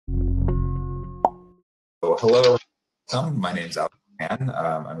So hello, my name is Alex. I'm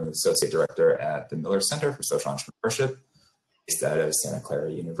an associate director at the Miller Center for Social Entrepreneurship, based out of Santa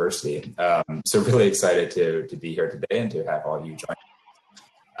Clara University. So really excited to be here today and to have all you join.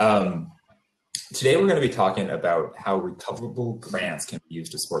 Today we're going to be talking about how recoverable grants can be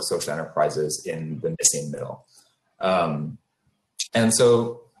used to support social enterprises in the missing middle. And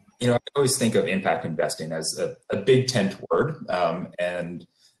so, I always think of impact investing as a big tent word, and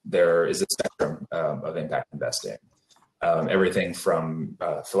there is a spectrum of impact investing. Everything from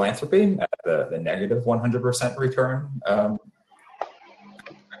philanthropy at the negative 100% return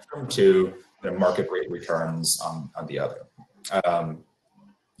to the market rate returns on the other.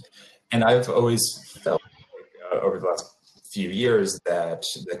 And I've always felt like, over the last few years that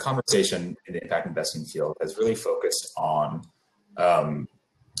the conversation in the impact investing field has really focused on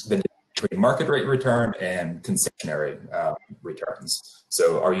the between market rate return and concessionary returns.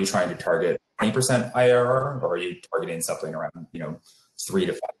 So are you trying to target 20% IRR, or are you targeting something around 3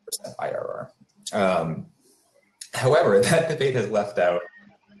 to 5% IRR? However, that debate has left out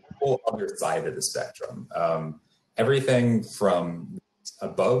the whole other side of the spectrum. Everything from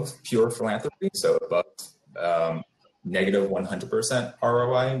above pure philanthropy, so above negative 100%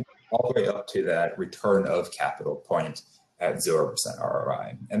 ROI, all the way up to that return of capital point at 0%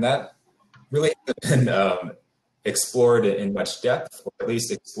 ROI. And that really hasn't been explored in much depth, or at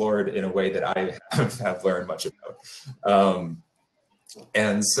least explored in a way that I have learned much about.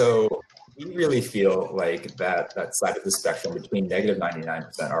 And so we really feel like that side of the spectrum between negative 99%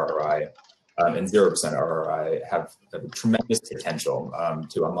 ROI and 0% ROI have tremendous potential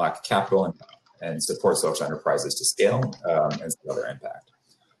to unlock capital and support social enterprises to scale and see other impact.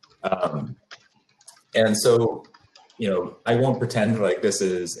 And so, I won't pretend like this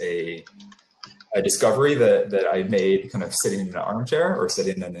is a discovery that I made kind of sitting in an armchair or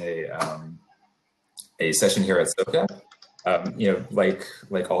sitting in a session here at SOCAP.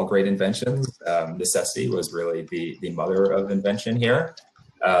 Like all great inventions, necessity was really the mother of invention here.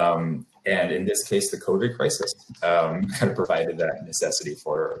 And in this case, the COVID crisis kind of provided that necessity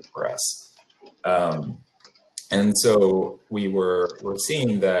for us. And so we're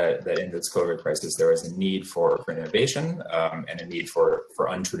seeing that in this COVID crisis, there is a need for innovation and a need for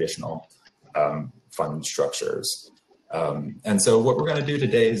untraditional fund structures. And so what we're going to do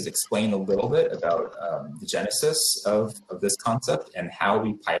today is explain a little bit about the genesis of this concept and how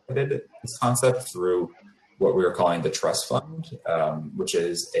we piloted this concept through what we were calling the Truss Fund, which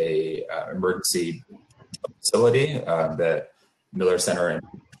is a emergency facility that Miller Center and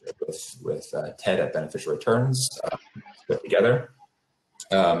with TED at Beneficial Returns put together.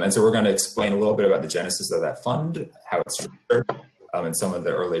 And so we're going to explain a little bit about the genesis of that fund, how it's structured, and some of the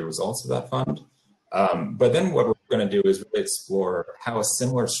early results of that fund. But then what we're going to do is really explore how a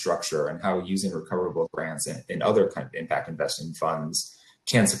similar structure and how using recoverable grants in other kind of impact investing funds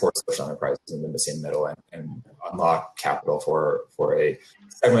can support social enterprises in the missing middle and unlock capital for a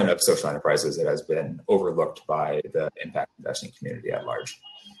segment of social enterprises that has been overlooked by the impact investing community at large.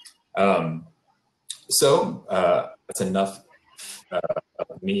 So that's enough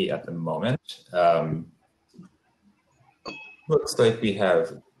of me at the moment. Looks like we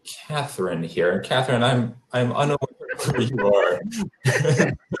have Catherine here. Catherine, I'm unaware of where you are.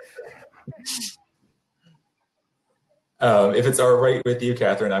 If it's all right with you,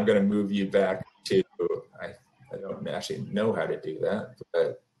 Catherine, I'm going to move you back to, I don't actually know how to do that,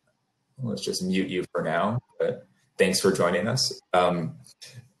 but let's just mute you for now. But thanks for joining us.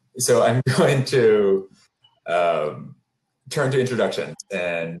 So I'm going to turn to introductions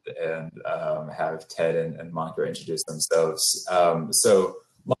and have Ted and Manka introduce themselves. So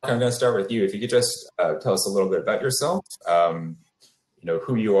Manka, I'm going to start with you. If you could just tell us a little bit about yourself,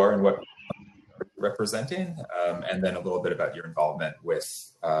 who you are and what you're representing, and then a little bit about your involvement with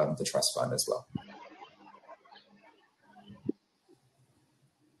the Trust Fund as well.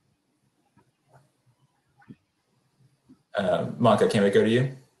 Manka, can we go to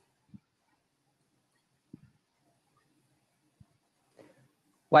you?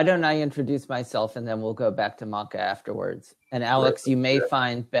 Why don't I introduce myself and then we'll go back to Manka afterwards. And Alex, you may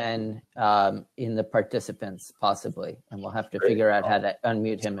find Ben in the participants possibly, and we'll have to figure out how to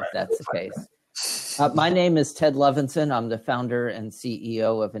unmute him if that's the case. My name is Ted Levinson. I'm the founder and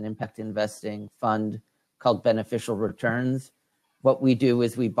CEO of an impact investing fund called Beneficial Returns. What we do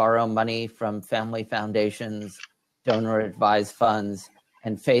is we borrow money from family foundations, donor advised funds,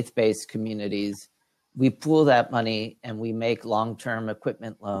 and faith-based communities. We pool that money and we make long-term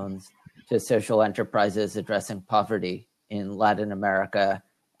equipment loans to social enterprises addressing poverty in Latin America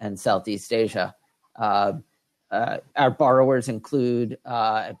and Southeast Asia. our borrowers include,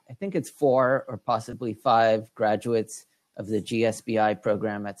 I think it's 4 or possibly 5 graduates of the GSBI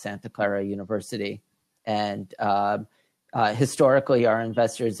program at Santa Clara University. And historically, our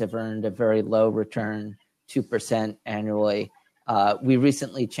investors have earned a very low return, 2% annually. We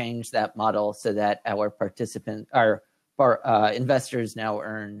recently changed that model so that our investors now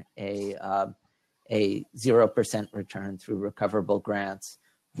earn a 0% return through recoverable grants.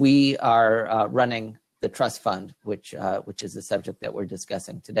 We are running the Truss Fund, which is the subject that we're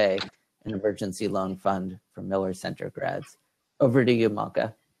discussing today, an emergency loan fund for Miller Center grads. Over to you,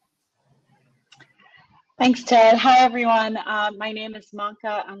 Manka. Thanks, Ted. Hi, everyone. My name is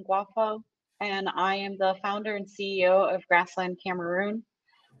Manka Angwafo, and I am the founder and CEO of Grassland, Cameroon.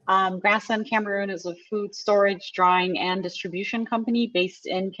 Grassland, Cameroon is a food storage, drying, and distribution company based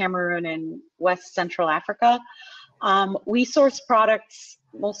in Cameroon in West Central Africa. We source products,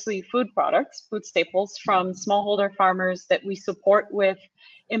 mostly food products, food staples, from smallholder farmers that we support with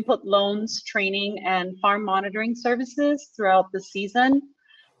input loans, training, and farm monitoring services throughout the season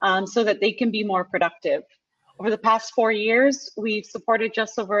so that they can be more productive. Over the past 4 years, we've supported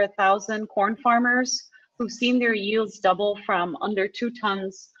just over 1,000 corn farmers who've seen their yields double from under 2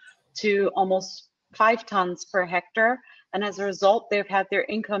 tons to almost 5 tons per hectare. And as a result, they've had their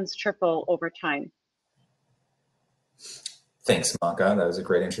incomes triple over time. Thanks, Manka. That was a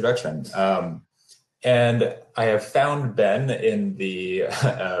great introduction. And I have found Ben in the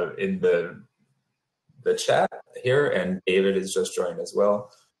chat here, and David has just joined as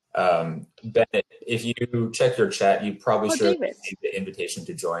well. Ben, if you check your chat, you probably should have received the invitation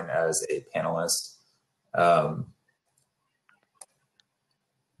to join as a panelist.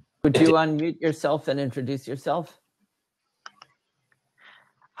 Would you unmute yourself and introduce yourself?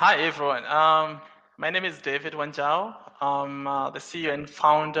 Hi, everyone. My name is David Wanjau. I'm the CEO and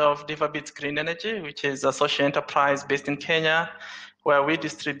founder of Deevabits Green Energy, which is a social enterprise based in Kenya, where we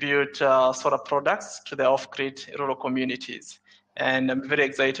distribute solar products to the off-grid rural communities. And I'm very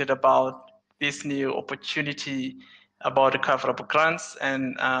excited about this new opportunity about recoverable grants,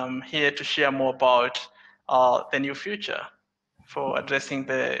 and I'm here to share more about the new future for addressing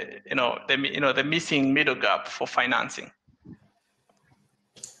the missing middle gap for financing.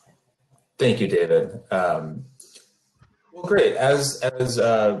 Thank you, David. Well, great. As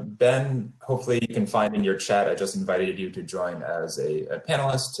Ben, hopefully you can find in your chat, I just invited you to join as a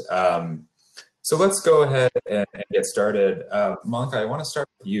panelist. So let's go ahead and get started. Manka, I want to start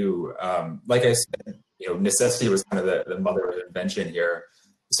with you. Like I said, necessity was kind of the mother of invention here.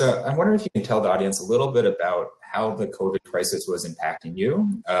 So I'm wondering if you can tell the audience a little bit about how the COVID crisis was impacting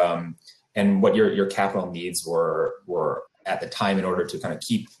you, and what your capital needs were at the time in order to kind of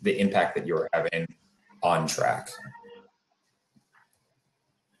keep the impact that you were having on track.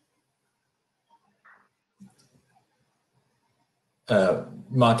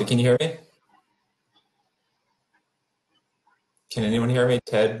 Manka, can you hear me? Can anyone hear me?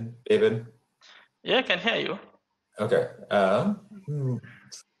 Ted, David? Yeah, I can hear you. Okay.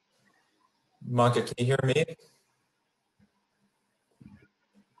 Manka, can you hear me?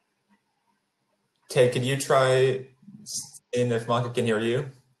 Ted, can you try seeing if Manka can hear you?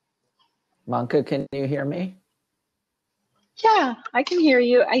 Manka, can you hear me? Yeah, I can hear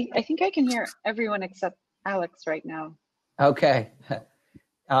you. I think I can hear everyone except Alex right now. Okay.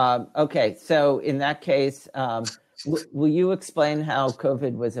 Okay, so in that case, will you explain how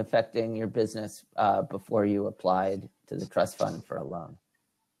COVID was affecting your business before you applied to the Truss Fund for a loan?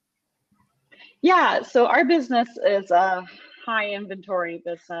 Yeah, so our business is a high inventory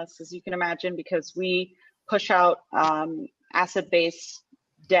business, as you can imagine, because we push out asset-based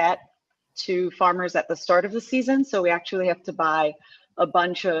debt to farmers at the start of the season. So we actually have to buy a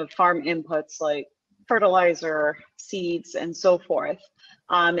bunch of farm inputs like fertilizer, seeds, and so forth.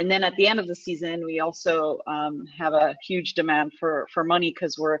 And then at the end of the season, we also have a huge demand for money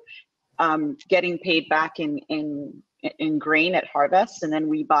because we're getting paid back in grain at harvest, and then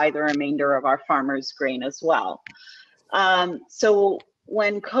we buy the remainder of our farmers' grain as well. So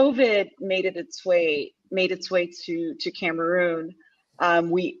when COVID made its way to Cameroon,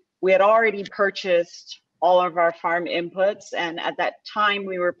 we had already purchased all of our farm inputs, and at that time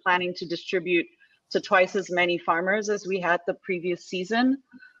we were planning to distribute to twice as many farmers as we had the previous season.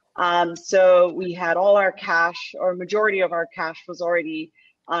 So we had all our cash, or majority of our cash was already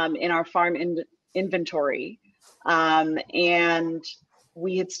in our farm inventory. And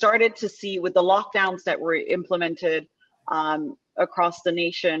we had started to see, with the lockdowns that were implemented across the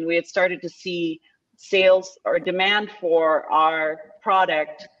nation, we had started to see sales or demand for our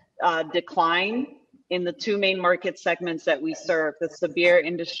product decline in the 2 main market segments that we serve, the beer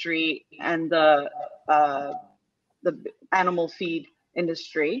industry and the animal feed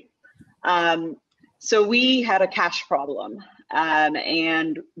industry. So we had a cash problem,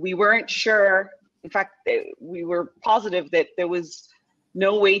 and we weren't sure. In fact, we were positive that there was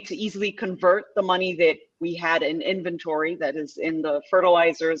no way to easily convert the money that we had in inventory, that is in the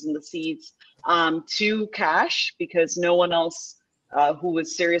fertilizers and the seeds, to cash, because no one else who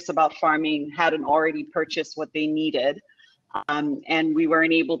was serious about farming hadn't already purchased what they needed. And we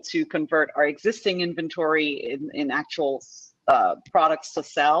weren't able to convert our existing inventory in actual products to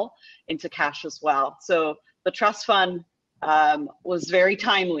sell into cash as well. So the Truss Fund was very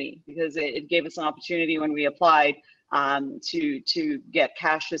timely, because it gave us an opportunity when we applied to get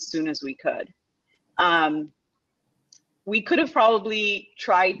cash as soon as we could. We could have probably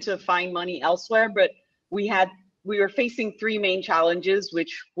tried to find money elsewhere, but we were facing three main challenges,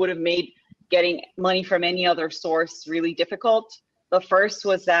 which would have made getting money from any other source really difficult. The first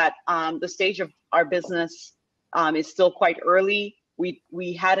was that the stage of our business is still quite early.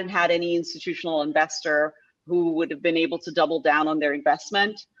 We hadn't had any institutional investor who would have been able to double down on their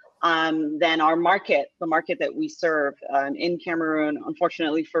investment. Then our market, the market that we serve in Cameroon,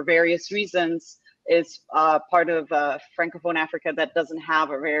 unfortunately for various reasons, is part of Francophone Africa that doesn't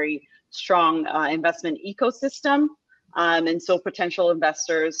have a very strong investment ecosystem. And so potential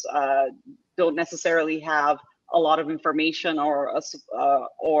investors don't necessarily have a lot of information or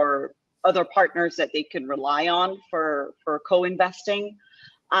other partners that they can rely on for co-investing.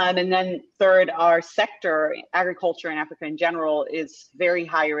 And then third, our sector, agriculture in Africa in general, is very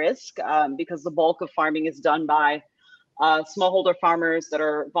high risk because the bulk of farming is done by smallholder farmers that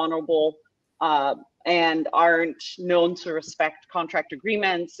are vulnerable and aren't known to respect contract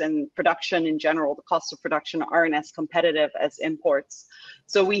agreements, and production in general, the cost of production aren't as competitive as imports.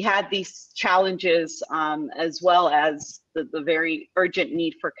 So we had these challenges as well as the very urgent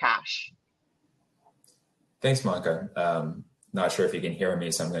need for cash. Thanks, Manka. Not sure if you can hear me,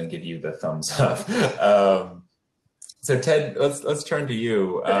 so I'm going to give you the thumbs up. So Ted, let's turn to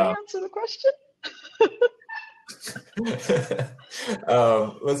you. Did I answer the question?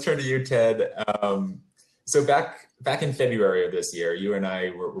 Let's turn to you, Ted. So back in February of this year, you and I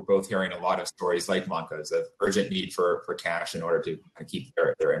were both hearing a lot of stories like Manka's of urgent need for cash in order to keep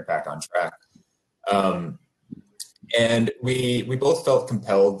their impact on track. And we both felt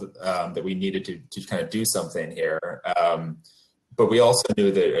compelled that we needed to kind of do something here. But we also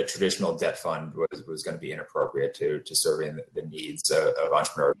knew that a traditional debt fund was going to be inappropriate to serving the needs of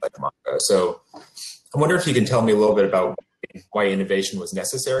entrepreneurs like Manka. So I wonder if you can tell me a little bit about why innovation was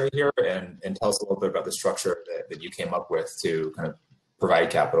necessary here, and tell us a little bit about the structure that you came up with to kind of provide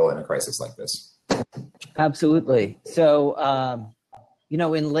capital in a crisis like this. Absolutely. So,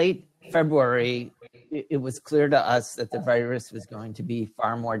 in late February, it was clear to us that the virus was going to be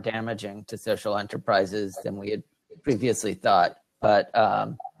far more damaging to social enterprises than we had previously thought.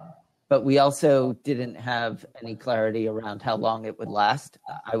 But we also didn't have any clarity around how long it would last.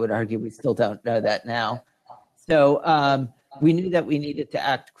 I would argue we still don't know that now. So we knew that we needed to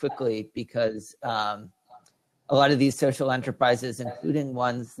act quickly because a lot of these social enterprises, including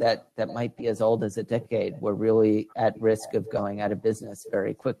ones that might be as old as a decade, were really at risk of going out of business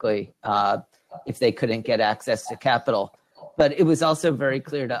very quickly if they couldn't get access to capital. But it was also very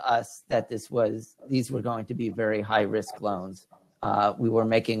clear to us that these were going to be very high risk loans. We were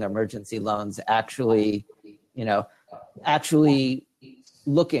making emergency loans, actually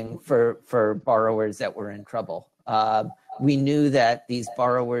looking for borrowers that were in trouble. We knew that these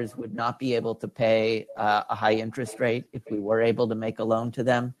borrowers would not be able to pay a high interest rate if we were able to make a loan to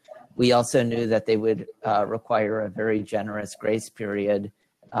them. We also knew that they would require a very generous grace period.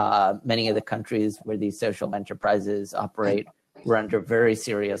 Many of the countries where these social enterprises operate were under very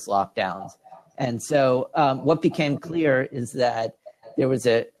serious lockdowns. And so what became clear is that there was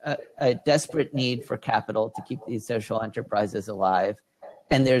a desperate need for capital to keep these social enterprises alive.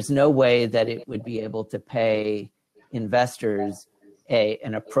 And there's no way that it would be able to pay investors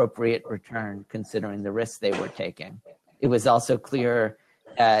an appropriate return considering the risks they were taking. It was also clear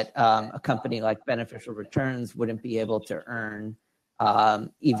that a company like Beneficial Returns wouldn't be able to earn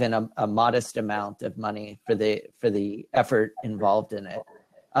even a modest amount of money for the effort involved in it.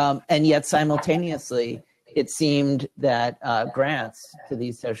 And yet simultaneously, it seemed that grants to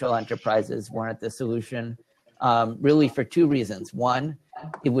these social enterprises weren't the solution, really for two reasons. One,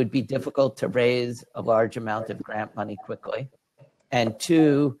 it would be difficult to raise a large amount of grant money quickly. And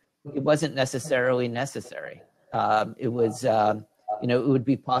two, it wasn't necessarily necessary. It would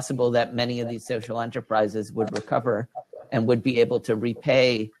be possible that many of these social enterprises would recover and would be able to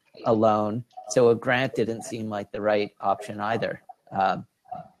repay a loan. So a grant didn't seem like the right option either.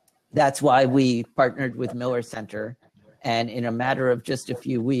 That's why we partnered with Miller Center, and in a matter of just a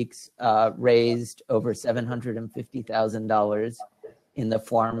few weeks, raised over $750,000 in the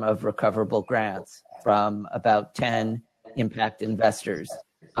form of recoverable grants from about 10 impact investors.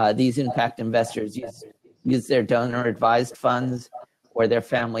 These impact investors use their donor-advised funds or their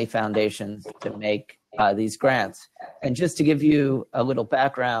family foundations to make these grants. And just to give you a little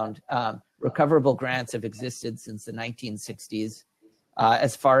background, recoverable grants have existed since the 1960s.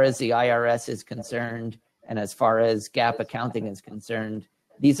 As far as the IRS is concerned, and as far as GAAP accounting is concerned,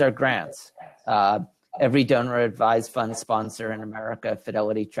 these are grants. Every donor-advised fund sponsor in America,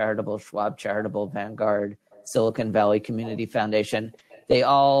 Fidelity Charitable, Schwab Charitable, Vanguard, Silicon Valley Community Foundation, they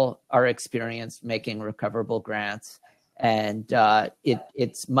all are experienced making recoverable grants. And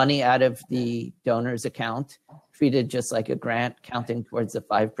it's money out of the donor's account, treated just like a grant, counting towards the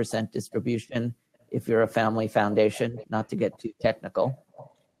 5% distribution if you're a family foundation, not to get too technical.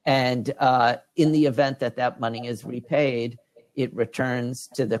 And in the event that that money is repaid, it returns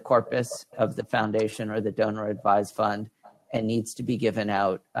to the corpus of the foundation or the donor advised fund and needs to be given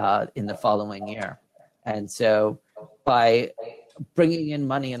out in the following year. And so by bringing in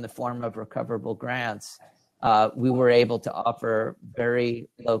money in the form of recoverable grants, we were able to offer very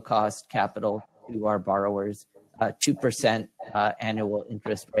low cost capital to our borrowers, 2% annual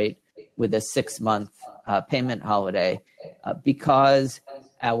interest rate with a 6-month payment holiday, because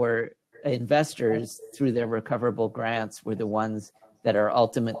our investors, through their recoverable grants, were the ones that are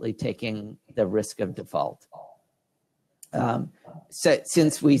ultimately taking the risk of default. So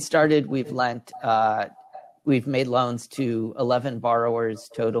since we started, we've made loans to 11 borrowers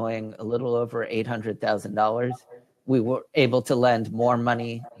totaling a little over $800,000. We were able to lend more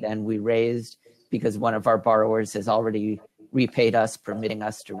money than we raised because one of our borrowers has already repaid us, permitting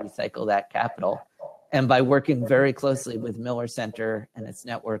us to recycle that capital. And by working very closely with Miller Center and its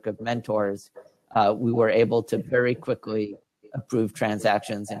network of mentors, we were able to very quickly approve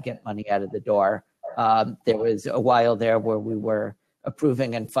transactions and get money out of the door. There was a while there where we were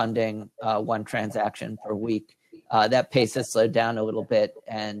approving and funding one transaction per week. That pace has slowed down a little bit,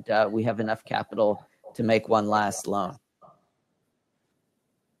 and we have enough capital to make one last loan.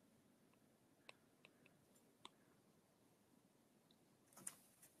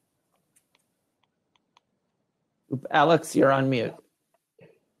 Alex, you're on mute.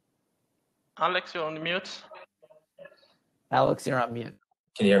 Alex, you're on mute. Alex, you're on mute.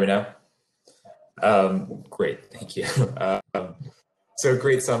 Can you hear me now? Great, thank you. So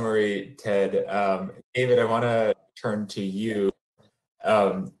great summary, Ted. David, I want to turn to you.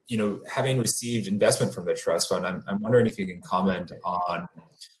 Having received investment from the Truss Fund, I'm wondering if you can comment on,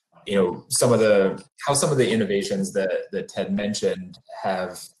 how some of the innovations that Ted mentioned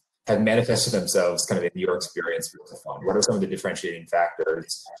have manifested themselves kind of in your experience with the fund. What are some of the differentiating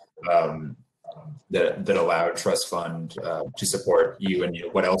factors that allowed Truss Fund to support you, and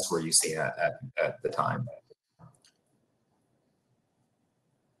what else were you seeing at the time?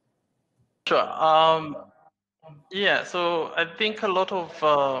 Sure. Yeah, so I think a lot of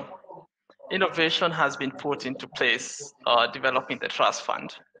innovation has been put into place developing the Truss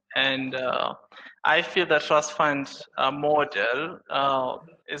Fund. And I feel the Truss Fund model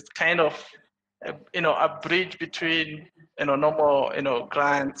is kind of, a bridge between, normal,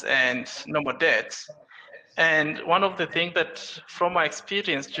 grants and normal debts. And one of the things that, from my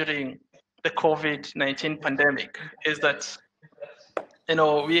experience during the COVID-19 pandemic, is that,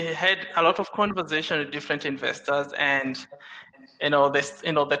 we had a lot of conversation with different investors, and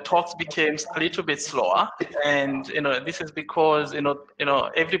the talks became a little bit slower, and this is because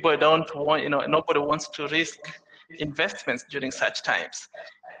everybody don't want, nobody wants to risk investments during such times.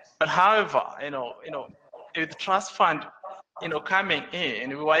 But however, with Trust Fund coming in,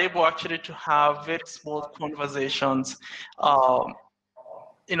 we were able actually to have very small conversations.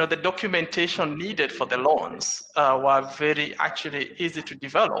 The documentation needed for the loans were very actually easy to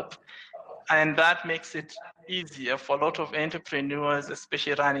develop. And that makes it easier for a lot of entrepreneurs,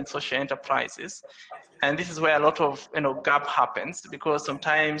 especially running social enterprises. And this is where a lot of gap happens, because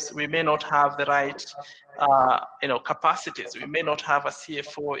sometimes we may not have the right capacities. We may not have a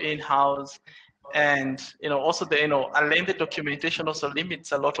CFO in-house, and also the lengthy documentation also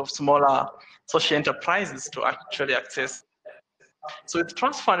limits a lot of smaller social enterprises to actually access. So with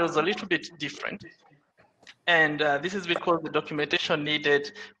Trust Fund, it was a little bit different. And this is because the documentation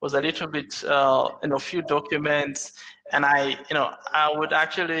needed was a little bit, few documents. And I would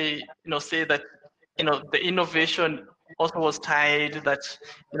actually, say that, the innovation also was tied that,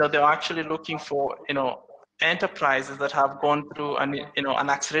 they were actually looking for, enterprises that have gone through an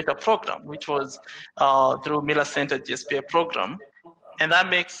accelerator program, which was through Miller Center GSPA program. And that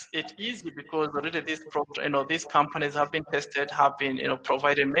makes it easy because already these companies have been tested, have been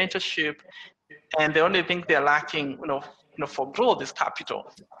provided mentorship, and the only thing they're lacking for growth is capital.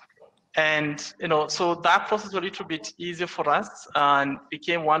 And so that process was a little bit easier for us and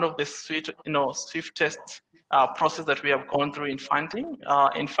became one of the swiftest process that we have gone through in funding.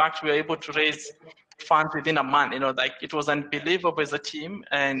 In fact, we were able to raise funds within a month. Like it was unbelievable as a team,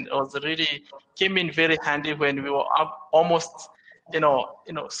 and it was really came in very handy when we were almost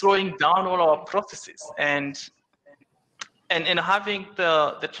slowing down all our processes. And having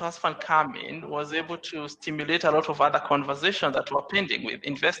the trust fund come in was able to stimulate a lot of other conversations that were pending with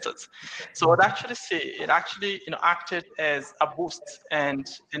investors. So I'd actually say it actually acted as a boost and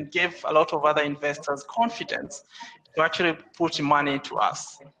gave a lot of other investors confidence to actually put money into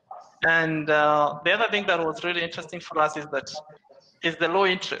us. And the other thing that was really interesting for us is the low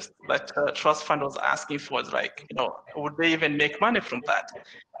interest that trust fund was asking for. Is like, would they even make money from that?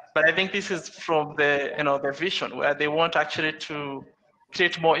 But I think this is from the vision where they want actually to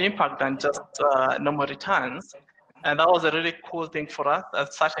create more impact than just normal returns. And that was a really cool thing for us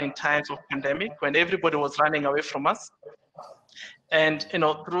at certain times of pandemic when everybody was running away from us. And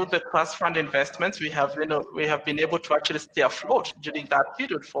through the trust fund investments, we have been able to actually stay afloat during that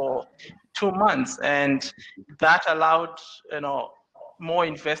period for 2 months, and that allowed more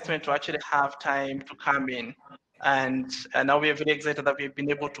investment to actually have time to come in. And now we are very excited that we've been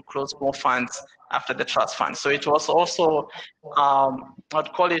able to close more funds after the trust fund. So it was also,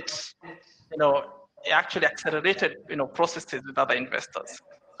 I'd call it, it actually accelerated, processes with other investors.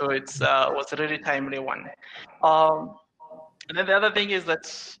 So it was a really timely one. And then the other thing is that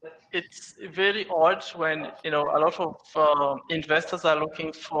it's very odd when, a lot of investors are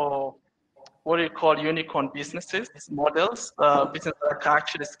looking for what we call unicorn businesses, models, businesses that can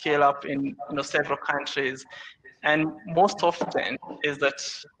actually scale up in several countries. And most often is that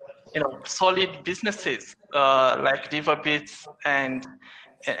solid businesses like Deevabits and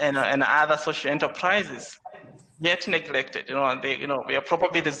other social enterprises get neglected. We are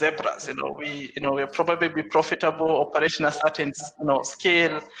probably the zebras. We will probably be profitable, operation at a certain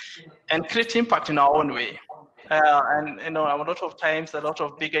scale, and create impact in our own way. And a lot of times, a lot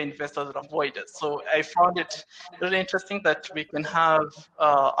of bigger investors will avoid it. So I found it really interesting that we can have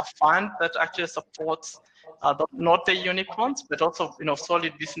a fund that actually supports not the unicorns, but also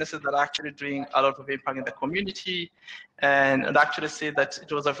solid businesses that are actually doing a lot of impact in the community, and I'd actually say that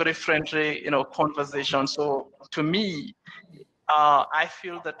it was a very friendly conversation. So to me, I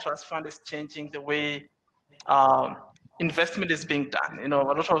feel that trust fund is changing the way investment is being done. A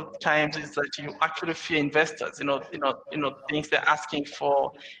lot of times is that you actually fear investors. Things they're asking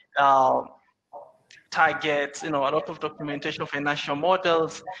for. Targets, a lot of documentation, financial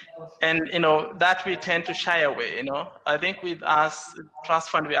models, and that we tend to shy away. I think with us, trust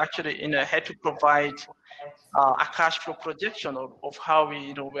fund, we actually had to provide a cash flow projection of how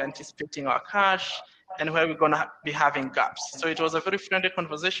we're anticipating our cash and where we're going to be having gaps. So it was a very friendly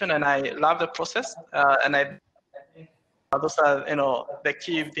conversation, and I love the process. And I those are the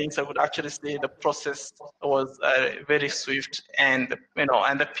key things I would actually say. The process was very swift, and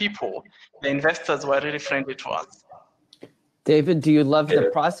and the people, the investors, were really friendly to us. David, do you love the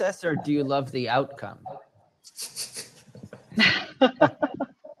process or do you love the outcome?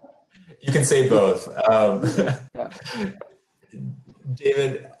 You can say both.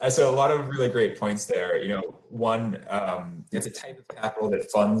 David, so a lot of really great points there. One, it's a type of capital that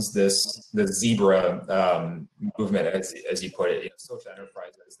funds the zebra movement, as you put it. Social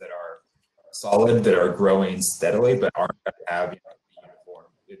enterprises that are solid, that are growing steadily, but aren't going to have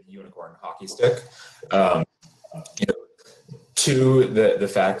the unicorn hockey stick. To the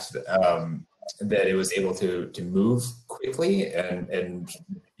fact that it was able to move quickly and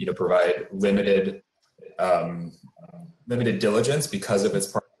provide limited diligence because of its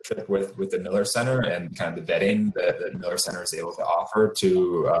partnership with the Miller Center and kind of the vetting that the Miller Center is able to offer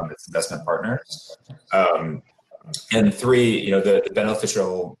to its investment partners. And three, the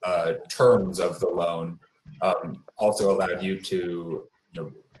beneficial terms of the loan also allowed you to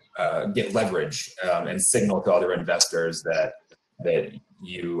get leverage and signal to other investors that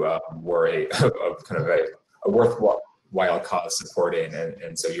you were a kind of a worthwhile cause supporting,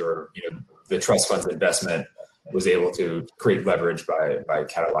 and so the trust fund's investment was able to create leverage by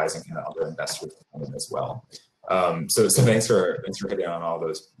catalyzing other investors as well. So thanks for hitting on all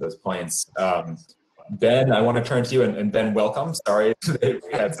those points. Ben, I want to turn to you, and Ben, welcome. Sorry we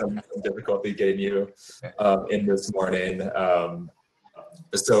had some difficulty getting you in this morning.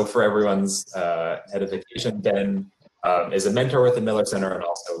 So for everyone's edification, Ben is a mentor with the Miller Center and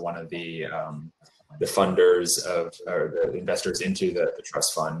also one of the the funders of, or the investors into the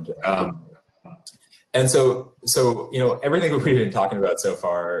trust fund. And so, you know, everything we've been talking about so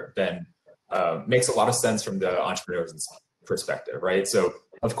far, Ben, makes a lot of sense from the entrepreneur's perspective, right? So,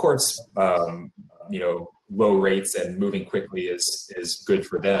 of course, you know, low rates and moving quickly is good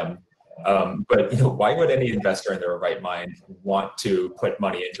for them. But, you know, why would any investor in their right mind want to put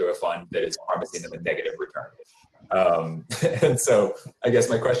money into a fund that is promising them a negative return? And so I guess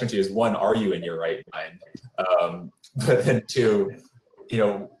my question to you is, one, are you in your right mind? But then two, you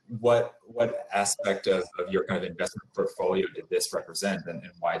know, what aspect of your kind of investment portfolio did this represent, and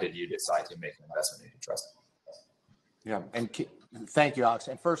why did you decide to make an investment into trust? Yeah, and thank you, Alex.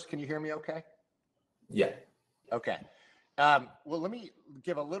 And first, can you hear me okay? Yeah. Okay. Well, let me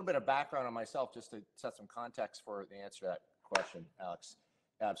give a little bit of background on myself just to set some context for the answer to that question, Alex.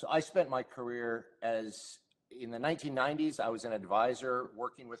 So I spent my career in the 1990s, I was an advisor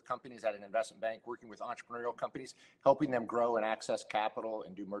working with companies at an investment bank, working with entrepreneurial companies, helping them grow and access capital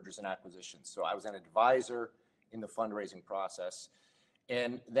and do mergers and acquisitions. So I was an advisor in the fundraising process.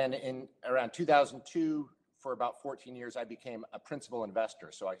 And then in around 2002, for about 14 years, I became a principal investor.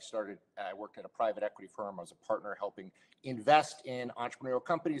 So I worked at a private equity firm. I was a partner helping invest in entrepreneurial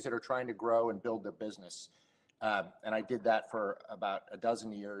companies that are trying to grow and build their business. And I did that for about a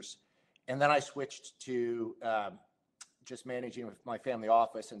dozen years. And then I switched to just managing with my family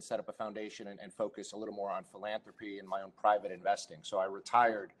office and set up a foundation and focus a little more on philanthropy and my own private investing. So I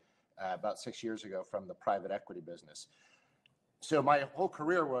retired about 6 years ago from the private equity business. So my whole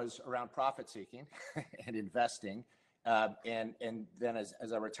career was around profit seeking and investing. And then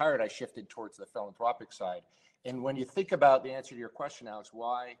as I retired, I shifted towards the philanthropic side. And when you think about the answer to your question, Alex,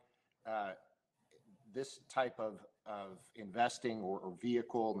 why this type of investing or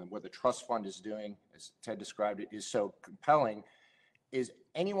vehicle and what the trust fund is doing, as Ted described it, is so compelling, is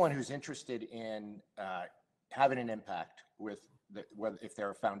anyone who's interested in having an impact with whether if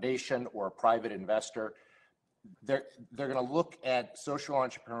they're a foundation or a private investor, they're going to look at social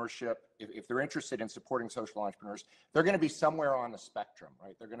entrepreneurship. If they're interested in supporting social entrepreneurs, they're going to be somewhere on the spectrum,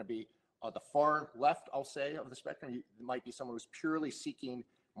 right? They're going to be the far left, I'll say, of the spectrum. It might be someone who's purely seeking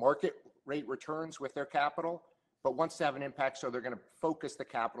market rate returns with their capital, but wants to have an impact, so they're going to focus the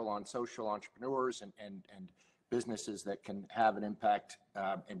capital on social entrepreneurs and businesses that can have an impact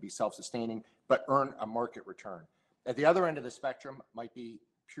and be self-sustaining, but earn a market return. At the other end of the spectrum might be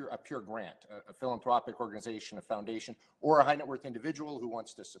a pure grant, a philanthropic organization, a foundation, or a high net worth individual who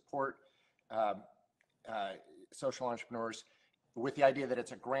wants to support social entrepreneurs with the idea that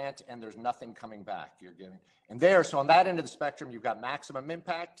it's a grant and there's nothing coming back you're giving. And so on that end of the spectrum, you've got maximum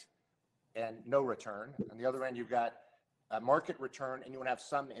impact and no return. On the other end, you've got a market return and you want to have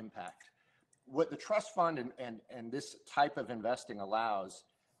some impact. What the trust fund and this type of investing allows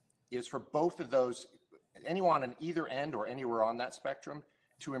is for both of those, anyone on either end or anywhere on that spectrum,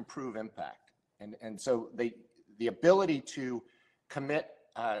 to improve impact. And so the ability to commit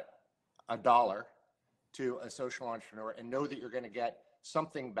a dollar to a social entrepreneur and know that you're going to get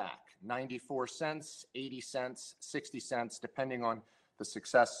something back, 94 cents, 80 cents, 60 cents, depending on the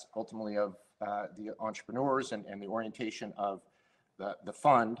success ultimately of the entrepreneurs and the orientation of the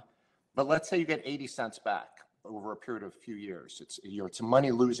fund. But let's say you get 80 cents back over a period of a few years. It's a money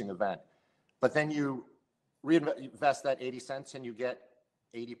losing event. But then you reinvest that 80 cents and you get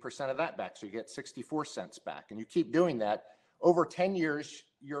 80% of that back. So you get 64 cents back. And you keep doing that. Over 10 years,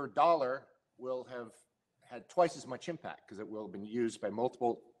 your dollar will have had twice as much impact because it will have been used by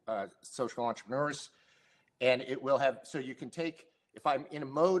multiple social entrepreneurs. And it will have, so you can take, if I'm in a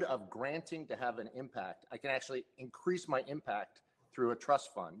mode of granting to have an impact, I can actually increase my impact through a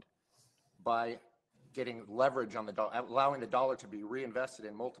trust fund by getting leverage on the dollar, allowing the dollar to be reinvested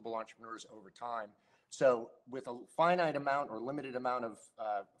in multiple entrepreneurs over time. So with a finite amount or limited amount of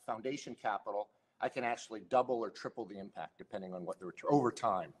foundation capital, I can actually double or triple the impact depending on what the return over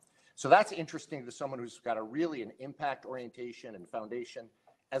time. So that's interesting to someone who's got an impact orientation and foundation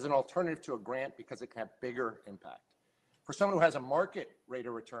as an alternative to a grant because it can have bigger impact. For someone who has a market rate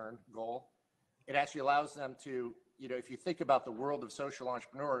of return goal, it actually allows them to, if you think about the world of social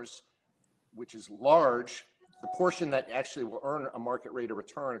entrepreneurs, which is large, the portion that actually will earn a market rate of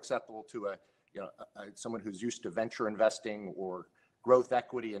return acceptable to someone who's used to venture investing or growth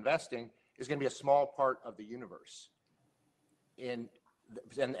equity investing is going to be a small part of the universe. And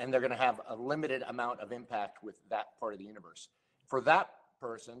they're going to have a limited amount of impact with that part of the universe. For that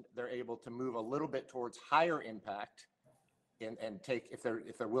person, they're able to move a little bit towards higher impact and take, if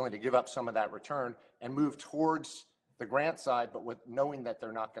they're willing to give up some of that return and move towards the grant side, but with knowing that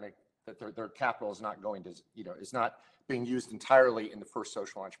they're not going to that their capital is not going to, is not being used entirely in the first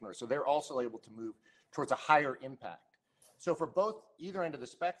social entrepreneur. So they're also able to move towards a higher impact. So for both either end of the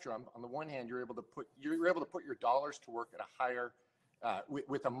spectrum, on the one hand, you're able to put your dollars to work at a higher,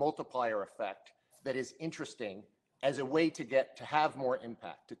 with a multiplier effect that is interesting as a way to have more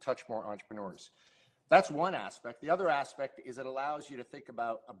impact, to touch more entrepreneurs. That's one aspect. The other aspect is it allows you to think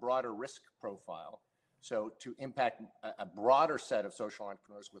about a broader risk profile. So to impact a broader set of social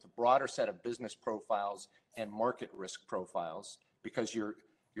entrepreneurs with a broader set of business profiles and market risk profiles, because you're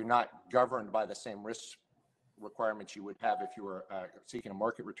not governed by the same risk requirements you would have if you were seeking a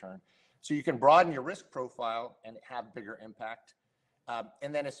market return. So you can broaden your risk profile and have bigger impact.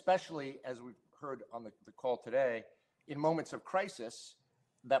 And then especially, as we've heard on the call today, in moments of crisis,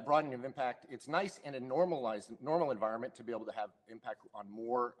 that broadening of impact, it's nice in a normal environment to be able to have impact on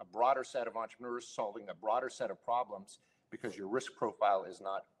a broader set of entrepreneurs solving a broader set of problems, because your risk profile is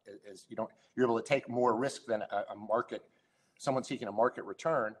not, you're able to take more risk than someone seeking a market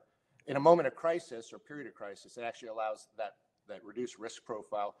return. In a moment of crisis or period of crisis, it actually allows that reduced risk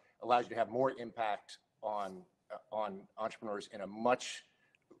profile, allows you to have more impact on entrepreneurs in a much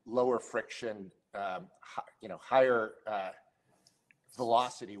lower friction, higher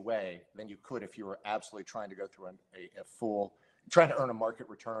velocity way than you could if you were absolutely trying to go through trying to earn a market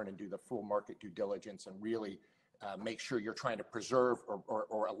return and do the full market due diligence and really make sure you're trying to preserve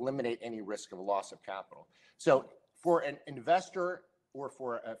or eliminate any risk of a loss of capital. So for an investor or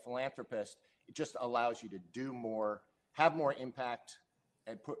for a philanthropist, it just allows you to do more, have more impact,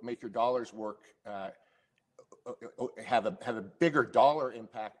 and make your dollars work, have a bigger dollar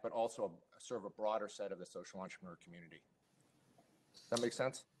impact, but also serve a broader set of the social entrepreneur community. Does that make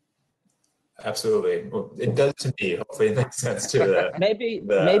sense? Absolutely. Well, it does to me. Hopefully it makes sense to maybe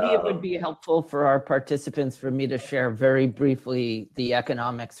it would be helpful for our participants for me to share very briefly the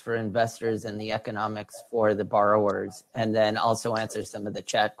economics for investors and the economics for the borrowers, and then also answer some of the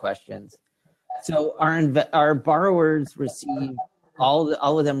chat questions. So our borrowers receive,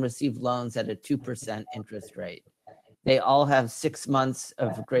 all of them receive loans at a 2% interest rate. They all have 6 months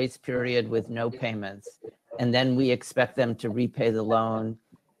of grace period with no payments, and then we expect them to repay the loan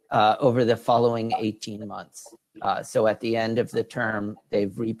over the following 18 months. So at the end of the term,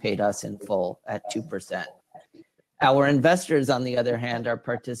 they've repaid us in full at 2%. Our investors, on the other hand, are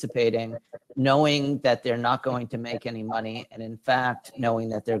participating knowing that they're not going to make any money, and in fact, knowing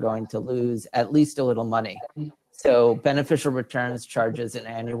that they're going to lose at least a little money. So Beneficial Returns charges an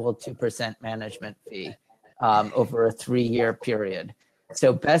annual 2% management fee over a 3-year period.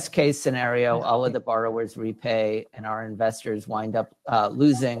 So best case scenario, all of the borrowers repay and our investors wind up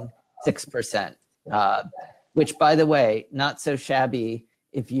losing 6%, which, by the way, not so shabby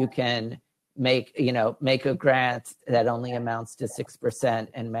if you can make a grant that only amounts to 6%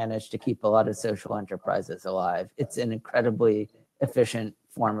 and manage to keep a lot of social enterprises alive. It's an incredibly efficient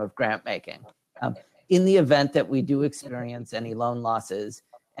form of grant making. In the event that we do experience any loan losses,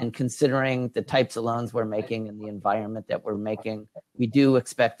 and considering the types of loans we're making and the environment that we're making, we do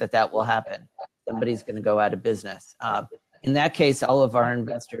expect that will happen. Somebody's going to go out of business. In that case, all of our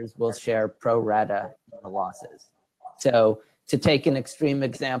investors will share pro rata in the losses. So to take an extreme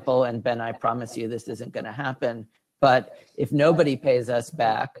example, and Ben, I promise you this isn't going to happen, but if nobody pays us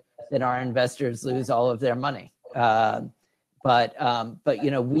back, then our investors lose all of their money. But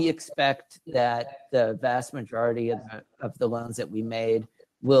we expect that the vast majority of the loans that we made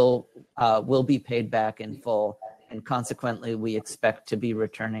will be paid back in full, and consequently, we expect to be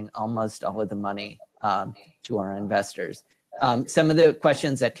returning almost all of the money to our investors. Some of the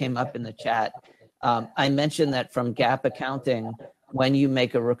questions that came up in the chat, I mentioned that from GAAP accounting, when you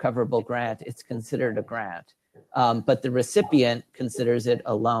make a recoverable grant, it's considered a grant, but the recipient considers it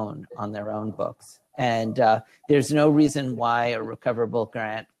a loan on their own books. And there's no reason why a recoverable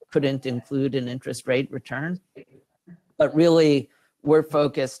grant couldn't include an interest rate return, but really, we're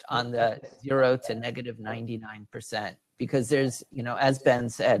focused on the 0 to negative 99%, because there's, as Ben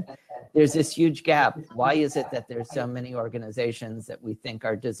said, there's this huge gap. Why is it that there's so many organizations that we think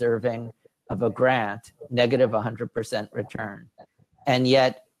are deserving of a grant, negative 100% return? And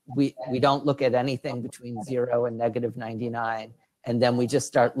yet we don't look at anything between 0 and negative 99, and then we just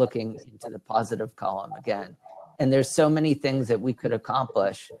start looking into the positive column again. And there's so many things that we could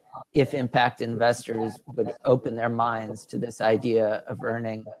accomplish if impact investors would open their minds to this idea of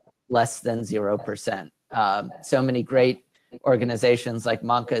earning less than 0%. So many great organizations like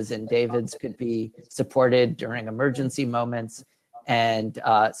Manka's and David's could be supported during emergency moments, and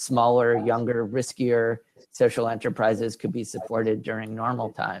smaller, younger, riskier social enterprises could be supported during normal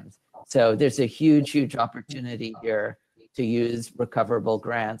times. So there's a huge, huge opportunity here to use recoverable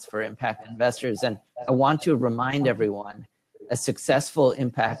grants for impact investors. And I want to remind everyone, a successful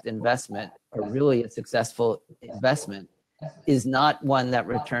impact investment, or really a successful investment, is not one that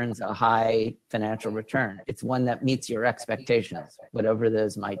returns a high financial return. It's one that meets your expectations, whatever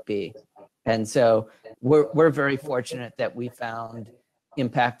those might be. And so we're very fortunate that we found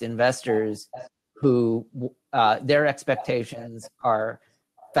impact investors who their expectations are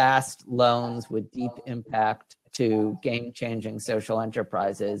fast loans with deep impact to game-changing social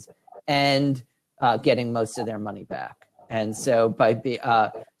enterprises and getting most of their money back. And so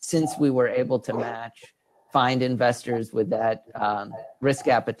since we were able to find investors with that risk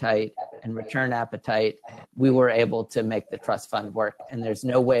appetite and return appetite, we were able to make the trust fund work. And there's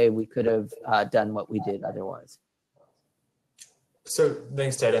no way we could have done what we did otherwise. So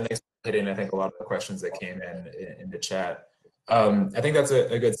thanks, Ted, and thanks for hitting, I think, a lot of the questions that came in the chat. I think that's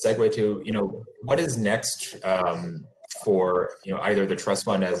a good segue to, what is next for, either the trust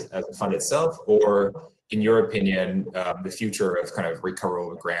fund as a fund itself, or in your opinion, the future of kind of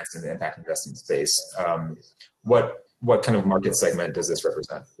recoverable grants in the impact investing space? What kind of market segment does this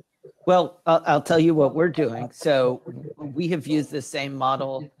represent? Well, I'll tell you what we're doing. So we have used the same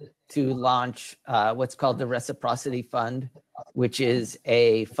model to launch what's called the Reciprocity Fund, which is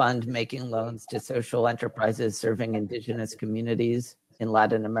a fund making loans to social enterprises serving indigenous communities in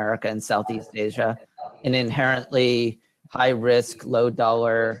Latin America and Southeast Asia, an inherently high risk, low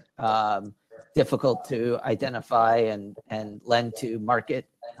dollar, difficult to identify and lend to market.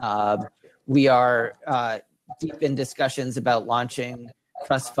 We are deep in discussions about launching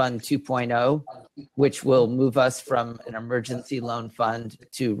Trust Fund 2.0, which will move us from an emergency loan fund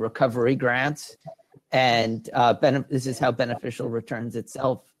to recovery grants. And this is how Beneficial Returns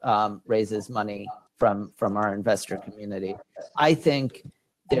itself raises money from our investor community. I think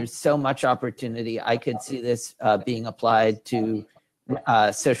there's so much opportunity. I could see this being applied to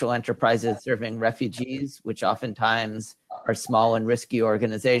social enterprises serving refugees, which oftentimes are small and risky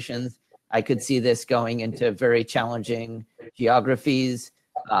organizations. I could see this going into very challenging geographies.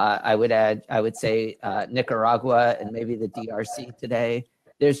 I would say Nicaragua and maybe the DRC today.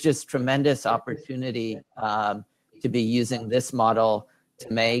 There's just tremendous opportunity to be using this model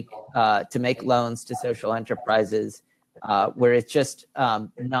to make loans to social enterprises where it's just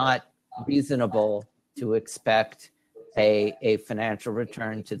not reasonable to expect a financial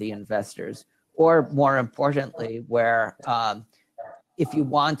return to the investors, or more importantly, where if you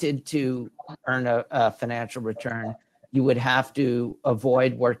wanted to earn a financial return, you would have to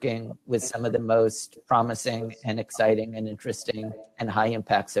avoid working with some of the most promising and exciting and interesting and high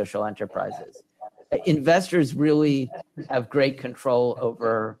impact social enterprises. Investors really have great control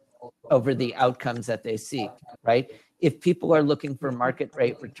over the outcomes that they seek, right? If people are looking for market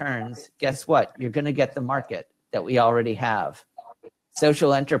rate returns, guess what? You're going to get the market that we already have.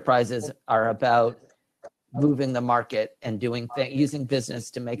 Social enterprises are about moving the market and using business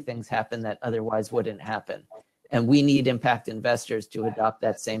to make things happen that otherwise wouldn't happen. And we need impact investors to adopt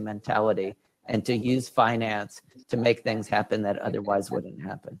that same mentality and to use finance to make things happen that otherwise wouldn't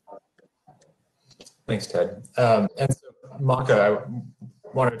happen. Thanks, Ted. And so, Manka,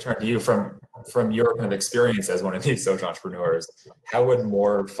 I want to turn to you from your kind of experience as one of these social entrepreneurs. How would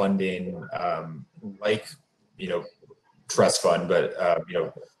more funding, like trust fund, but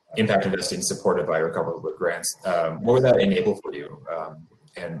impact investing supported by recoverable grants, what would that enable for you?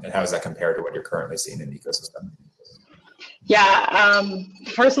 And how does that compare to what you're currently seeing in the ecosystem? Yeah,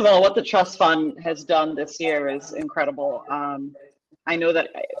 first of all, what the Trust Fund has done this year is incredible. I know that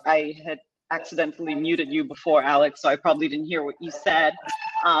I had accidentally muted you before, Alex, so I probably didn't hear what you said.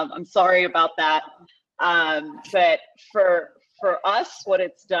 I'm sorry about that. But for us, what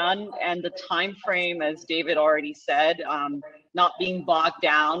it's done and the time frame, as David already said, not being bogged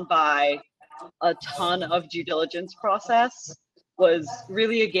down by a ton of due diligence process, was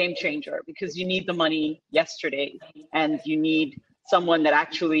really a game changer, because you need the money yesterday, and you need someone that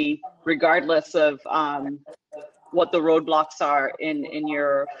actually, regardless of what the roadblocks are in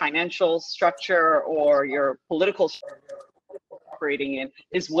your financial structure or your political operating in,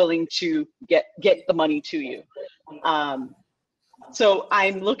 is willing to get the money to you. So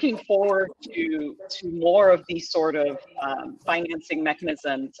I'm looking forward to more of these sort of financing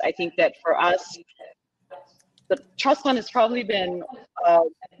mechanisms. I think that for us, the Trust Fund has probably been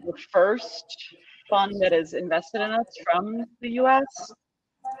the first fund that has invested in us from the US.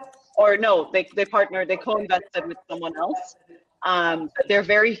 Or no, they co-invested with someone else. But there are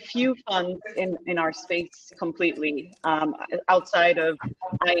very few funds in our space completely outside of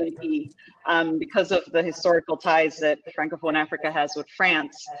INP because of the historical ties that Francophone Africa has with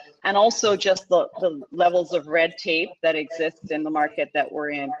France, and also just the levels of red tape that exist in the market that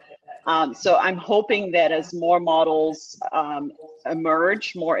we're in. So I'm hoping that as more models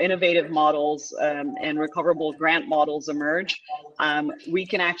emerge, more innovative models and recoverable grant models emerge, we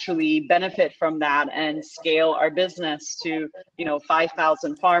can actually benefit from that and scale our business to,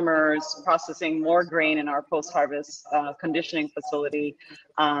 5,000 farmers processing more grain in our post-harvest conditioning facility,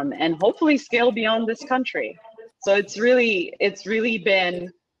 and hopefully scale beyond this country. So it's really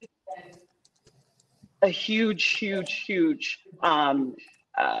been a huge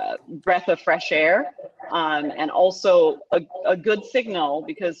breath of fresh air, and also a good signal,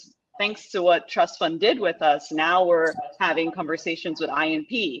 because thanks to what Truss Fund did with us, now we're having conversations with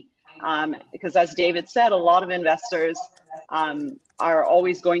INP, because as David said, a lot of investors are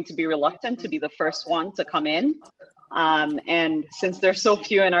always going to be reluctant to be the first one to come in, and since there's so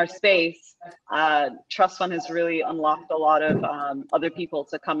few in our space, Truss Fund has really unlocked a lot of other people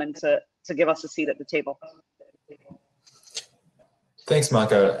to come in to give us a seat at the table. Thanks,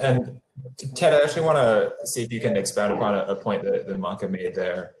 Manka. And Ted, I actually want to see if you can expound upon a point that Manka made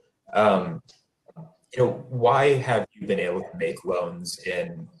there. Why have you been able to make loans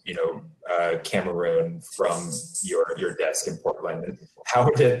in, Cameroon from your desk in Portland? How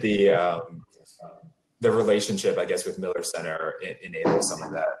did the relationship, I guess, with Miller Center enable some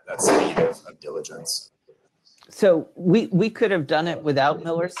of that speed of diligence? So we could have done it without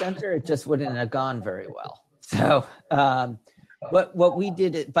Miller Center. It just wouldn't have gone very well. So what we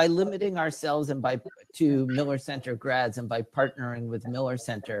did by limiting ourselves and to Miller Center grads and by partnering with Miller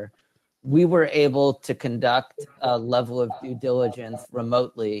Center, we were able to conduct a level of due diligence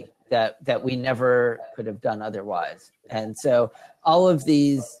remotely that we never could have done otherwise. And so all of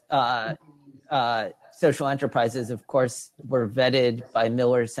these social enterprises, of course, were vetted by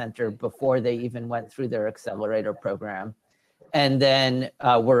Miller Center before they even went through their accelerator program, and then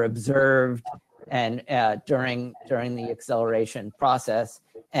were observed and during the acceleration process.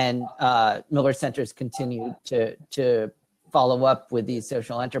 And Miller Centers continued to follow up with these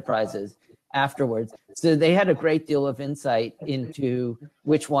social enterprises afterwards. So they had a great deal of insight into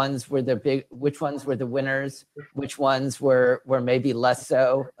which ones were the winners, which ones were maybe less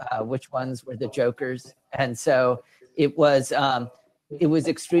so, which ones were the jokers. And so it was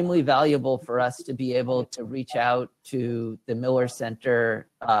extremely valuable for us to be able to reach out to the Miller Center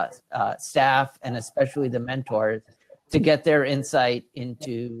staff, and especially the mentors, to get their insight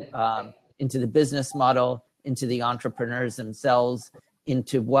into the business model, into the entrepreneurs themselves,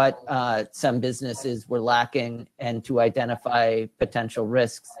 into what some businesses were lacking, and to identify potential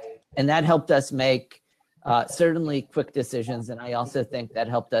risks. And that helped us make certainly quick decisions. And I also think that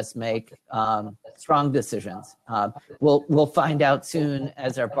helped us make strong decisions. We'll find out soon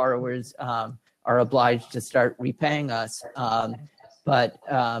as our borrowers are obliged to start repaying us. But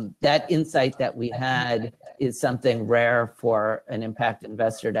that insight that we had is something rare for an impact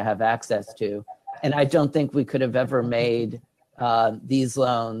investor to have access to. And I don't think we could have ever made these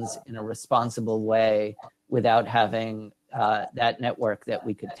loans in a responsible way without having that network that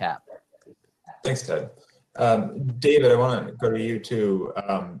we could tap. Thanks, Ted. David, I want to go to you too.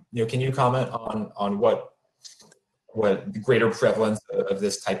 Can you comment on what greater prevalence of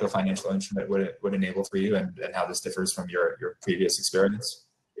this type of financial instrument would enable for you, and how this differs from your previous experience?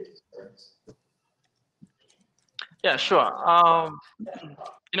 Yeah, sure.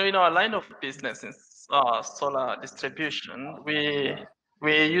 In our line of business in solar distribution,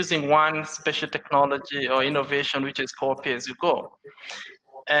 we're using one special technology or innovation, which is called pay-as-you-go.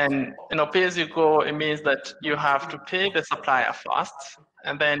 And pay-as-you-go, it means that you have to pay the supplier first,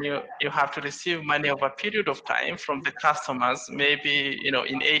 and then you have to receive money over a period of time from the customers, maybe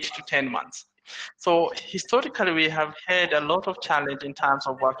in 8 to 10 months. So historically, we have had a lot of challenge in terms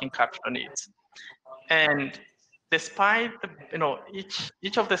of working capital needs. And despite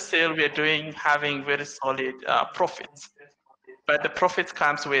each of the sale we are doing having very solid profits, but the profits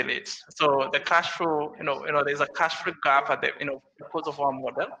comes with it. So the cash flow, there's a cash flow gap at because of our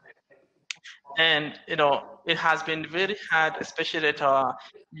model. And it has been very hard, especially at our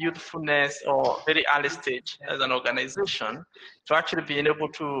youthfulness or very early stage as an organization, to actually be able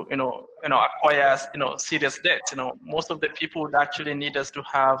to acquire serious debt. Most of the people would actually need us to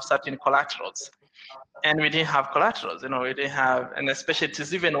have certain collaterals, and we didn't have collaterals. We didn't have, and especially it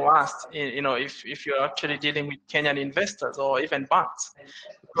is even worse. If you're actually dealing with Kenyan investors or even banks,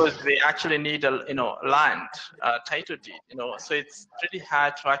 because they actually need a land title deed, so it's really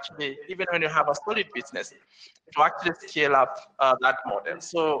hard to actually, even when you have a solid business, to actually scale up that model.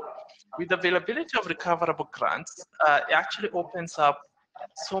 So with the availability of recoverable grants, it actually opens up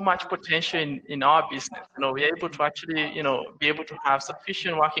so much potential in our business. We're able to actually, be able to have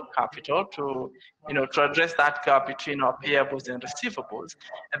sufficient working capital to, to address that gap between our payables and receivables.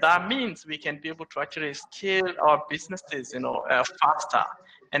 And that means we can be able to actually scale our businesses, faster,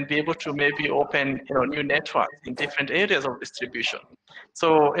 and be able to maybe open, new networks in different areas of distribution.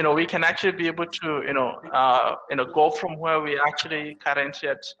 So, we can actually be able to, go from where we actually currently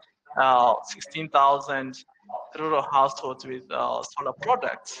at 16,000 rural households with solar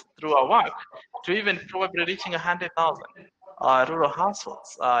products through our work, to even probably reaching 100,000 rural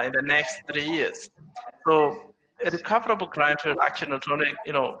households in the next 3 years. So a recoverable grant will actually not only,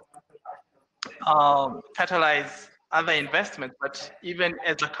 catalyze other investments, but even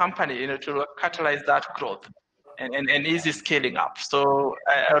as a company, to catalyze that growth and easy scaling up. So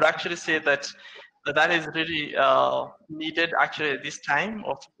I would actually say that that is really needed actually at this time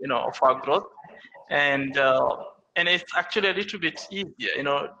of, of our growth. And it's actually a little bit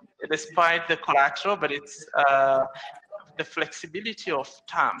easier, despite the collateral, but it's the flexibility of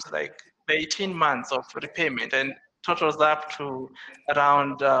terms, like the 18 months of repayment, and totals up to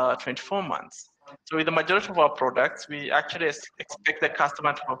around 24 months. So with the majority of our products, we actually expect the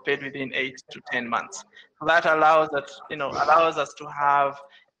customer to have paid within 8 to 10 months. So that allows us to have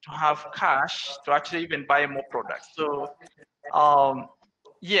cash to actually even buy more products. So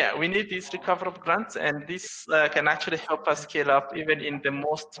yeah, we need these recoverable grants, and this can actually help us scale up even in the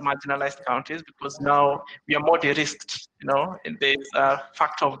most marginalized counties, because now we are more de-risked, and there's a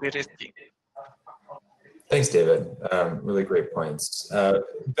factor of de-risking. Thanks, David. Really great points.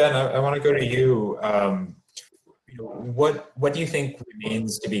 Ben, I want to go to you. What do you think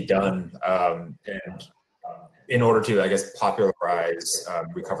remains to be done and in order to, I guess, popularize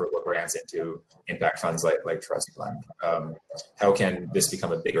recoverable grants into impact funds like Truss Fund? How can this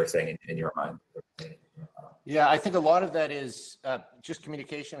become a bigger thing in your mind? Yeah, I think a lot of that is just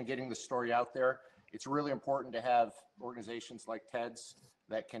communication and getting the story out there. It's really important to have organizations like TEDS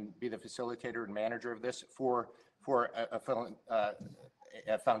that can be the facilitator and manager of this for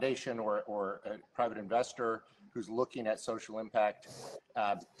a foundation or a private investor who's looking at social impact.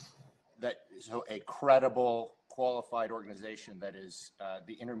 So a credible, qualified organization that is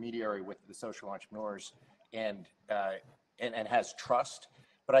the intermediary with the social entrepreneurs and has trust.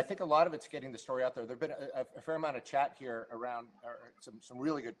 But I think a lot of it's getting the story out there. There've been a fair amount of chat here around, or some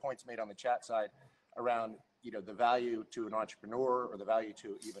really good points made on the chat side around, the value to an entrepreneur or the value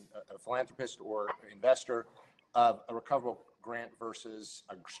to even a philanthropist or investor of a recoverable grant versus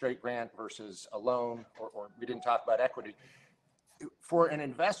a straight grant versus a loan, or we didn't talk about equity. For an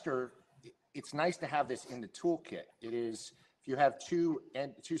investor, it's nice to have this in the toolkit. It is, if you have two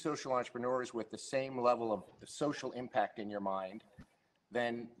social entrepreneurs with the same level of social impact in your mind,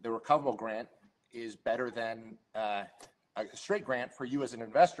 then the recoverable grant is better than a straight grant for you as an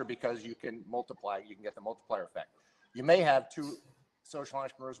investor, because you can multiply, you can get the multiplier effect. You may have two social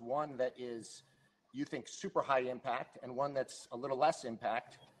entrepreneurs, one that is, you think, super high impact, and one that's a little less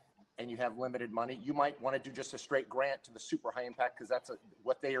impact, and you have limited money. You might want to do just a straight grant to the super high impact, because that's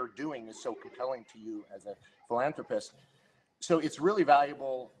what they are doing is so compelling to you as a philanthropist. So it's really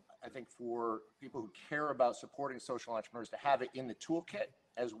valuable, I think, for people who care about supporting social entrepreneurs to have it in the toolkit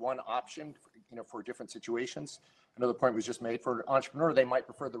as one option, for different situations. Another point was just made, for an entrepreneur, they might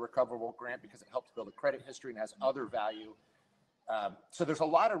prefer the recoverable grant because it helps build a credit history and has other value. So there's a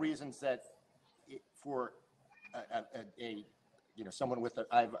lot of reasons that for someone with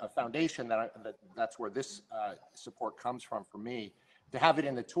I have a foundation that's where this support comes from for me, to have it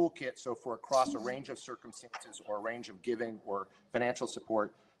in the toolkit. So for across a range of circumstances or a range of giving or financial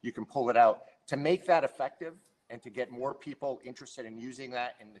support, you can pull it out. To make that effective and to get more people interested in using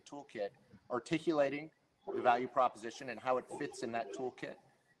that in the toolkit, articulating the value proposition and how it fits in that toolkit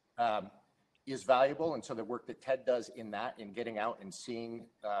is valuable. And so the work that TED does in getting out and seeing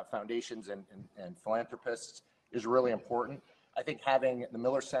foundations and philanthropists is really important. I think having the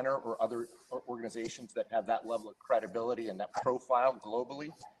Miller Center or other organizations that have that level of credibility and that profile globally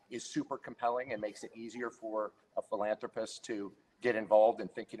is super compelling and makes it easier for a philanthropist to get involved in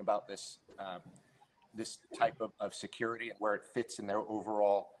thinking about this this type of security and where it fits in their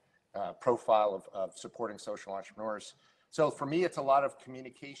overall profile of supporting social entrepreneurs. So for me, it's a lot of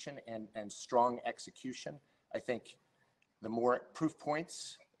communication and strong execution. I think the more proof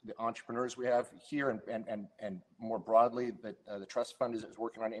points, the entrepreneurs we have here and more broadly that the Truss Fund is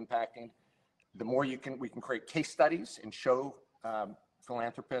working on impacting, the more we can create case studies and show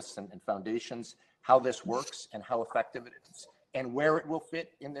philanthropists and foundations how this works and how effective it is, and where it will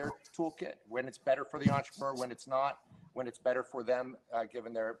fit in their toolkit, when it's better for the entrepreneur, when it's not, when it's better for them,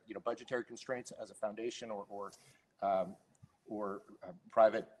 given their budgetary constraints as a foundation or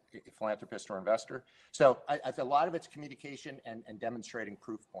private philanthropist or investor. So a lot of it's communication and demonstrating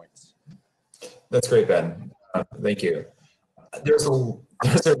proof points. That's great, Ben. Thank you. There's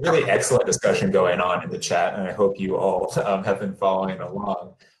a really excellent discussion going on in the chat, and I hope you all have been following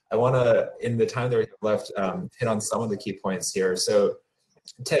along. I want to, in the time that we have left, hit on some of the key points here. So,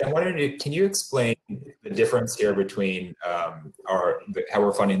 Ted, I wanted to, can you explain the difference here between how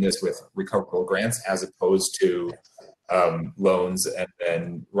we're funding this with recoverable grants as opposed to loans and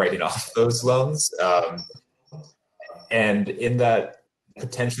then writing off those loans? And in that,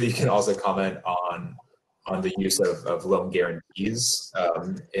 potentially you can also comment on the use of loan guarantees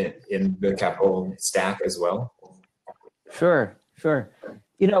in the capital stack as well. Sure.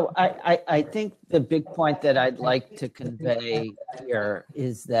 I think the big point that I'd like to convey here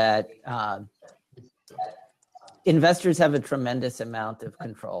is that investors have a tremendous amount of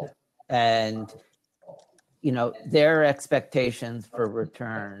control, and their expectations for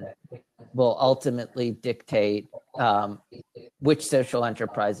return will ultimately dictate which social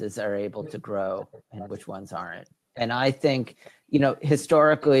enterprises are able to grow and which ones aren't. And I think,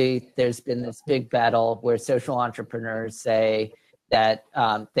 historically, there's been this big battle where social entrepreneurs say that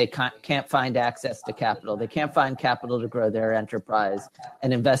they can't find access to capital. They can't find capital to grow their enterprise.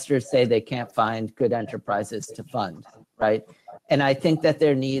 And investors say they can't find good enterprises to fund, right? And I think that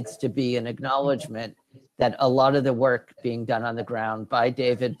there needs to be an acknowledgement that a lot of the work being done on the ground by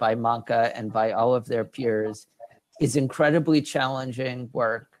David, by Manka, and by all of their peers is incredibly challenging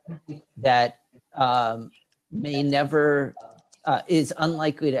work that may never, is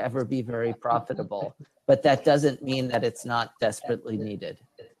unlikely to ever be very profitable, but that doesn't mean that it's not desperately needed.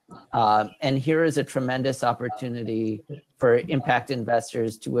 And here is a tremendous opportunity for impact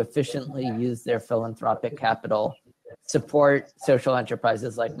investors to efficiently use their philanthropic capital, support social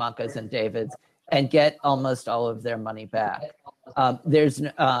enterprises like Manka's and David's, and get almost all of their money back.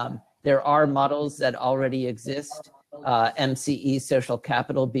 There are models that already exist, MCE Social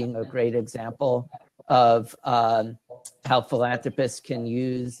Capital being a great example of how philanthropists can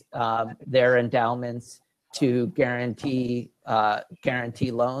use their endowments to guarantee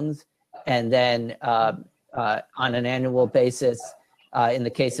loans, and then on an annual basis, in the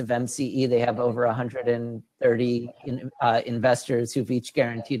case of MCE, they have over 130 investors who've each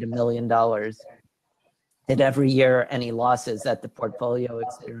guaranteed $1 million. And every year, any losses that the portfolio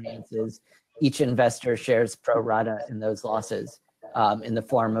experiences, each investor shares pro rata in those losses in the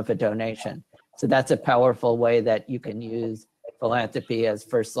form of a donation. So that's a powerful way that you can use philanthropy as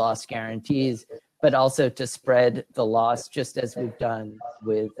first loss guarantees, but also to spread the loss, just as we've done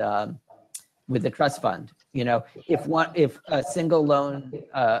with the Truss Fund. If a single loan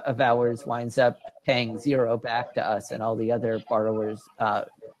of ours winds up paying zero back to us and all the other borrowers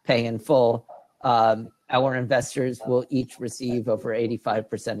pay in full, our investors will each receive over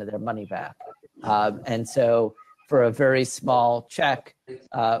 85% of their money back. And so for a very small check,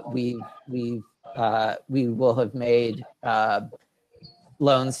 we will have made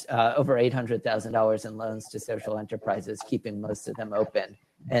loans, over $800,000 in loans to social enterprises, keeping most of them open.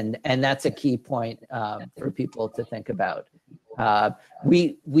 And that's a key point for people to think about.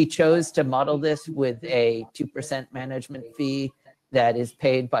 We chose to model this with a 2% management fee that is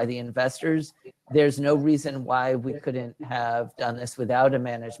paid by the investors. There's no reason why we couldn't have done this without a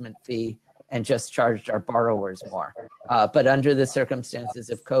management fee and just charged our borrowers more. But under the circumstances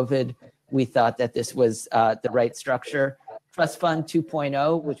of COVID, we thought that this was the right structure. Truss Fund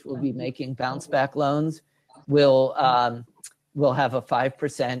 2.0, which will be making bounce back loans, will have a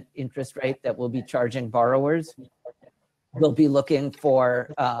 5% interest rate that we'll be charging borrowers. We'll be looking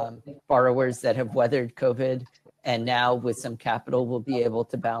for borrowers that have weathered COVID, and now with some capital, we'll be able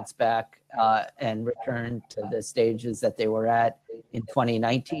to bounce back and return to the stages that they were at in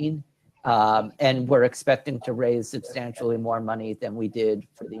 2019. And we're expecting to raise substantially more money than we did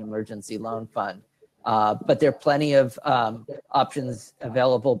for the emergency loan fund. But there are plenty of options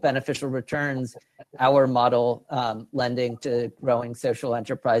available, beneficial returns. Our model, lending to growing social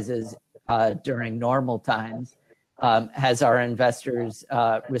enterprises during normal times, has our investors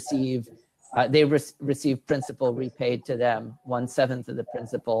receive principal repaid to them, 1/7 of the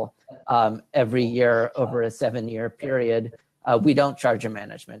principal every year over a 7-year period. We don't charge a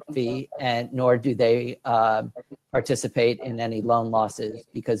management fee, and nor do they participate in any loan losses,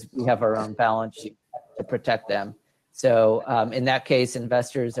 because we have our own balance sheet to protect them. So in that case,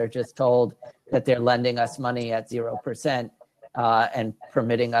 investors are just told that they're lending us money at 0%, and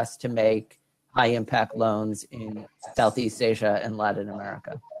permitting us to make high impact loans in Southeast Asia and Latin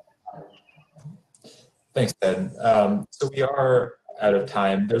America. Thanks, Ted. So we are out of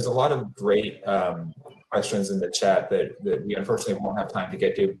time. There's a lot of great questions in the chat that we unfortunately won't have time to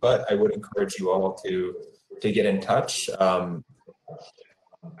get to, but I would encourage you all to get in touch.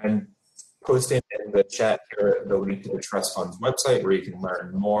 I'm posting in the chat here the link to the Truss Fund's website where you can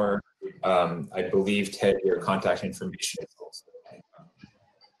learn more. I believe, Ted, your contact information is also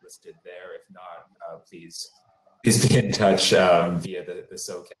listed there. If not, please be in touch via the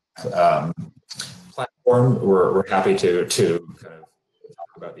SOCAP platform. We're happy to kind of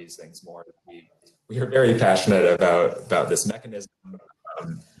talk about these things more. We are very passionate about this mechanism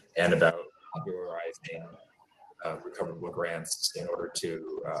and about popularizing recoverable grants in order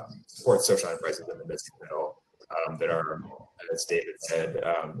to support social enterprises in the business model that are, as David said,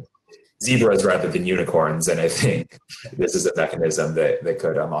 zebras rather than unicorns. And I think this is a mechanism that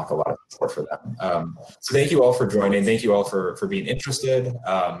could unlock a lot of support for them. So thank you all for joining. Thank you all for being interested.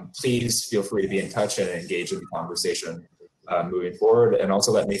 Please feel free to be in touch and engage in the conversation moving forward. And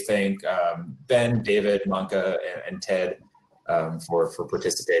also let me thank Ben, David, Manka, and Ted for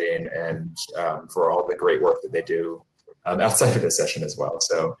participating and for all the great work that they do outside of this session as well.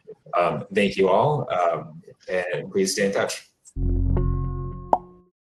 So thank you all, and please stay in touch.